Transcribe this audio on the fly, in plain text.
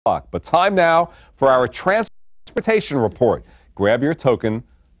But time now for our transportation report. Grab your token.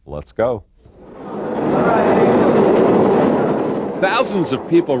 Let's go. Thousands of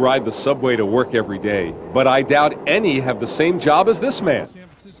people ride the subway to work every day, but I doubt any have the same job as this man.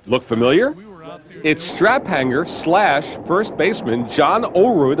 Look familiar? It's strap hanger / first baseman John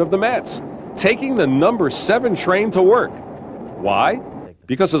Olerud of the Mets, taking the number 7 train to work. Why?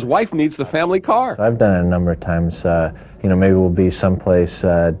 Because his wife needs the family car. I've done it a number of times. Maybe we'll be someplace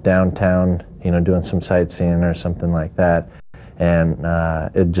downtown, doing some sightseeing or something like that, and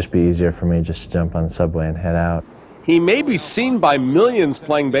it'd just be easier for me just to jump on the subway and head out. He may be seen by millions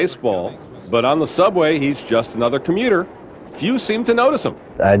playing baseball, but on the subway, he's just another commuter. Few seem to notice him.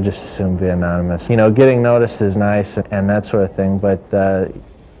 I just assume be anonymous. Getting noticed is nice and that sort of thing, but there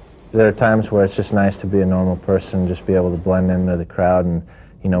are times where it's just nice to be a normal person, just be able to blend into the crowd and,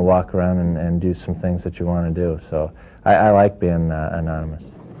 walk around and do some things that you want to do. So I like being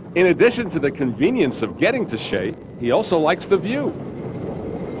anonymous. In addition to the convenience of getting to Shea, he also likes the view.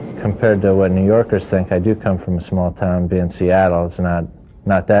 Compared to what New Yorkers think, I do come from a small town, being Seattle. It's not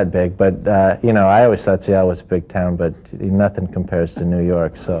that big, but I always thought Seattle was a big town, but nothing compares to New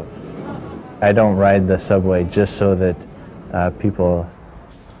York. So I don't ride the subway just so that people,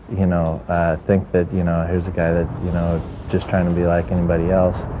 think that here's a guy that just trying to be like anybody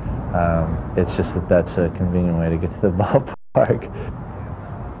else. It's just that that's a convenient way to get to the ballpark.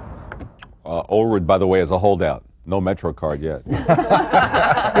 Olerud, by the way, is a holdout. No Metro card yet.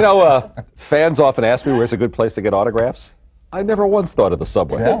 Fans often ask me where's a good place to get autographs. I never once thought of the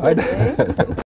subway. Yeah.